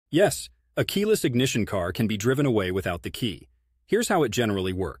Yes, a keyless ignition car can be driven away without the key. Here's how it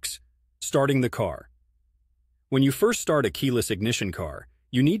generally works. Starting the car. When you first start a keyless ignition car,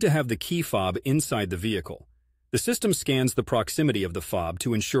 you need to have the key fob inside the vehicle. The system scans the proximity of the fob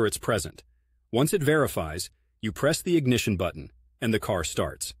to ensure it's present. Once it verifies, you press the ignition button, and the car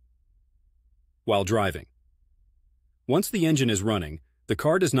starts. While driving. Once the engine is running, the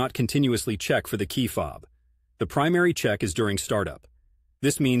car does not continuously check for the key fob. The primary check is during startup.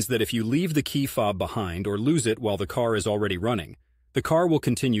 This means that if you leave the key fob behind or lose it while the car is already running, the car will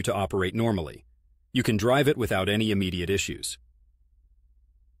continue to operate normally. You can drive it without any immediate issues.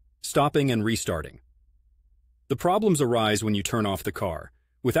 Stopping and restarting. The problems arise when you turn off the car.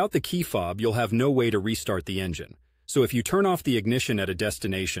 Without the key fob, you'll have no way to restart the engine. So if you turn off the ignition at a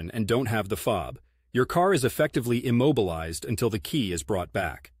destination and don't have the fob, your car is effectively immobilized until the key is brought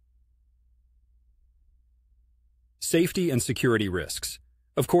back. Safety and security risks.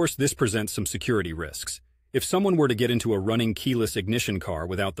 Of course, this presents some security risks. If someone were to get into a running keyless ignition car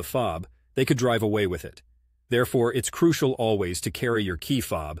without the fob, they could drive away with it. Therefore, it's crucial always to carry your key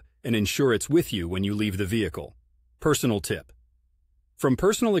fob and ensure it's with you when you leave the vehicle. Personal tip. From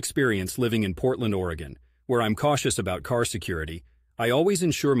personal experience living in Portland, Oregon, where I'm cautious about car security, I always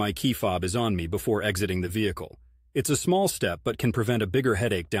ensure my key fob is on me before exiting the vehicle. It's a small step but can prevent a bigger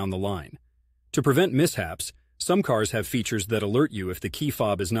headache down the line. To prevent mishaps, some cars have features that alert you if the key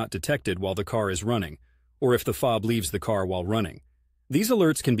fob is not detected while the car is running, or if the fob leaves the car while running. These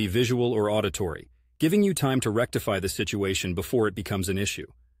alerts can be visual or auditory, giving you time to rectify the situation before it becomes an issue.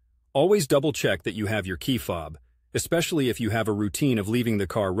 Always double-check that you have your key fob, especially if you have a routine of leaving the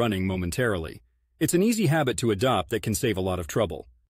car running momentarily. It's an easy habit to adopt that can save a lot of trouble.